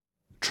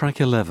Track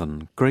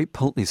 11, Great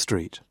Pulteney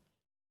Street.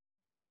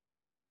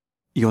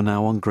 You're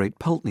now on Great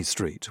Pulteney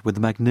Street, with the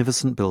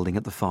magnificent building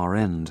at the far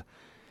end.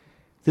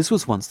 This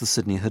was once the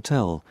Sydney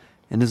Hotel,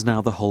 and is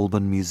now the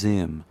Holborn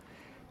Museum.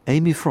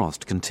 Amy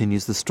Frost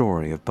continues the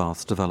story of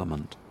Bath's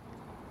development.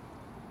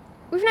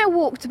 We've now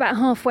walked about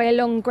halfway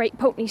along Great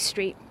Pulteney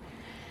Street,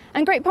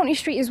 and Great Pulteney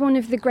Street is one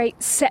of the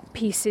great set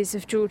pieces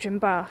of Georgian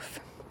Bath.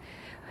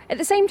 At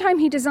the same time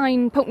he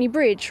designed Pulteney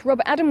Bridge,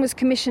 Robert Adam was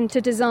commissioned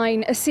to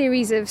design a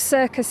series of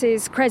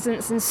circuses,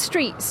 crescents and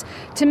streets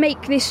to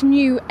make this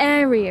new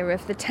area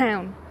of the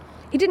town.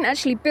 He didn't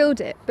actually build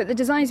it, but the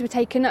designs were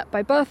taken up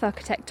by Bath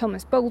architect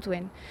Thomas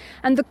Baldwin,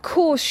 and the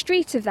core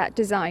street of that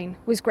design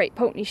was Great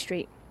Pulteney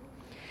Street.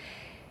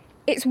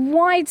 Its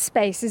wide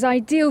space is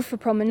ideal for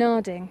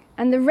promenading,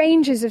 and the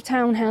ranges of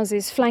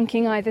townhouses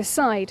flanking either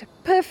side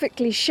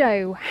perfectly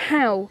show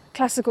how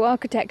classical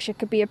architecture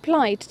could be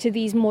applied to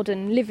these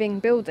modern living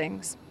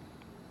buildings.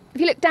 If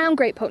you look down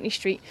Great Pulteney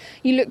Street,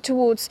 you look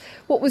towards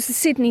what was the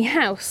Sydney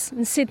House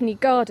and Sydney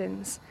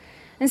Gardens.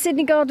 And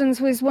Sydney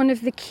Gardens was one of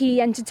the key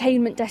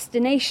entertainment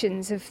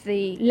destinations of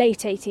the late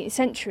 18th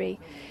century.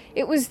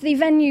 It was the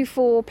venue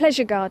for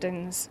pleasure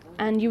gardens,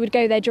 and you would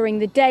go there during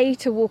the day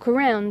to walk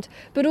around,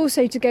 but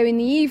also to go in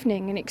the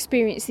evening and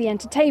experience the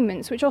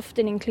entertainments, which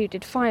often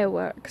included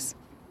fireworks.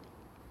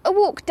 A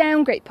walk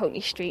down Great Pulteney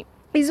Street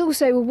is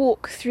also a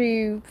walk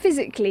through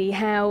physically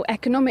how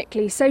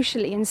economically,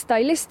 socially and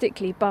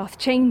stylistically Bath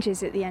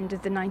changes at the end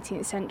of the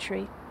 19th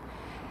century.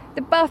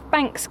 The Bath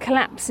Banks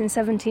collapse in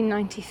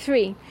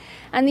 1793,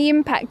 and the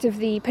impact of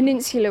the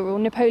Peninsular or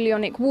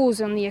Napoleonic Wars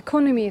on the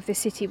economy of the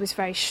city was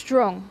very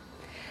strong.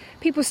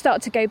 People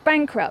start to go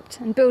bankrupt,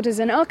 and builders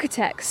and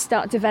architects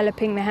start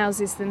developing the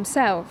houses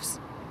themselves.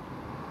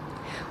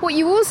 What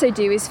you also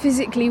do is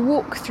physically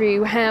walk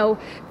through how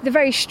the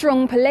very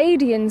strong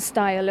Palladian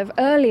style of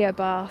earlier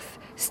Bath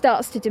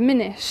starts to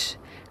diminish,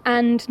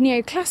 and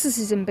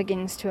neoclassicism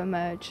begins to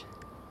emerge.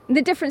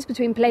 The difference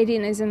between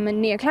Palladianism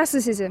and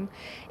neoclassicism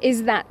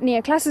is that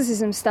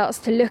neoclassicism starts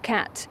to look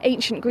at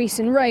ancient Greece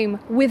and Rome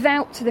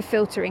without the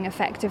filtering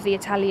effect of the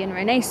Italian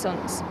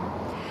Renaissance.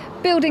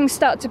 Buildings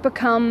start to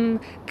become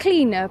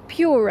cleaner,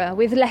 purer,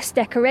 with less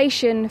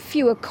decoration,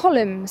 fewer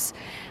columns,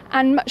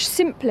 and much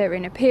simpler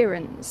in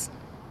appearance.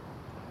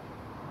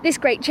 This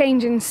great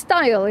change in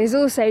style is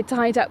also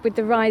tied up with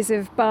the rise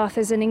of Bath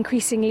as an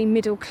increasingly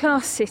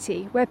middle-class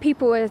city, where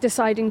people are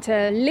deciding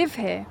to live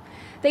here.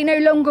 They no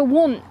longer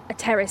want a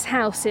terrace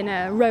house in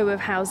a row of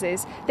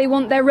houses. They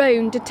want their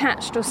own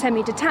detached or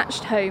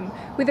semi-detached home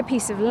with a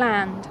piece of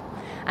land.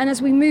 And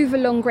as we move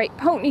along Great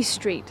Pulteney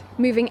Street,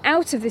 moving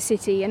out of the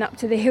city and up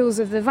to the hills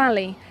of the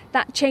valley,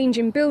 that change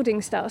in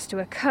building starts to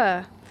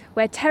occur,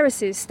 where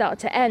terraces start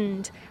to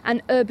end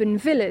and urban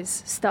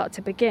villas start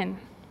to begin.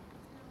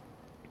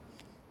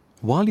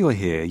 While you're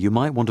here, you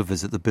might want to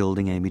visit the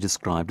building Amy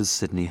described as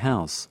Sydney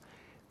House.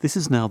 This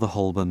is now the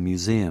Holborn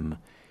Museum.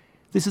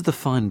 This is the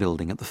fine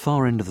building at the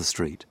far end of the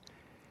street,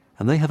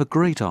 and they have a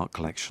great art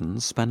collection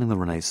spanning the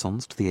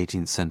Renaissance to the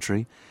 18th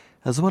century,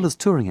 as well as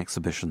touring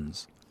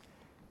exhibitions.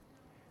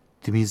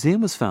 The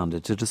museum was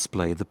founded to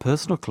display the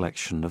personal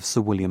collection of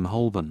Sir William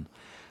Holborn,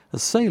 a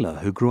sailor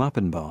who grew up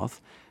in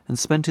Bath and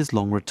spent his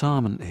long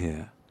retirement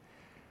here.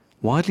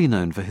 Widely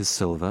known for his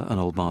silver and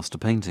old master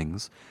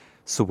paintings,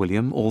 Sir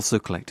William also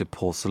collected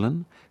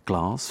porcelain,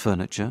 glass,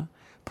 furniture,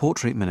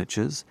 portrait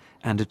miniatures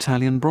and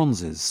Italian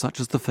bronzes such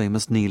as the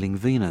famous Kneeling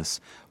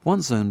Venus,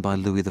 once owned by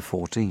Louis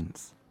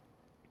XIV.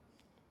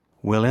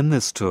 We'll end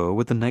this tour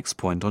with the next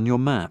point on your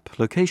map,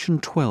 location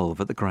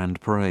 12 at the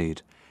Grand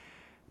Parade.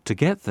 To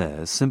get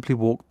there, simply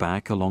walk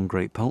back along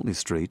Great Pulteney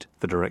Street,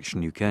 the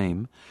direction you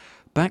came,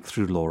 back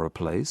through Laura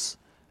Place,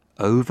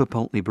 over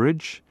Pulteney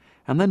Bridge,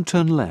 and then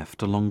turn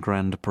left along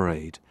Grand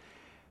Parade.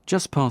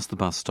 Just past the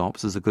bus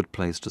stops is a good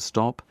place to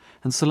stop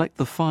and select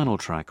the final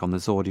track on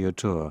this audio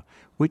tour,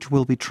 which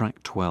will be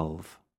track 12.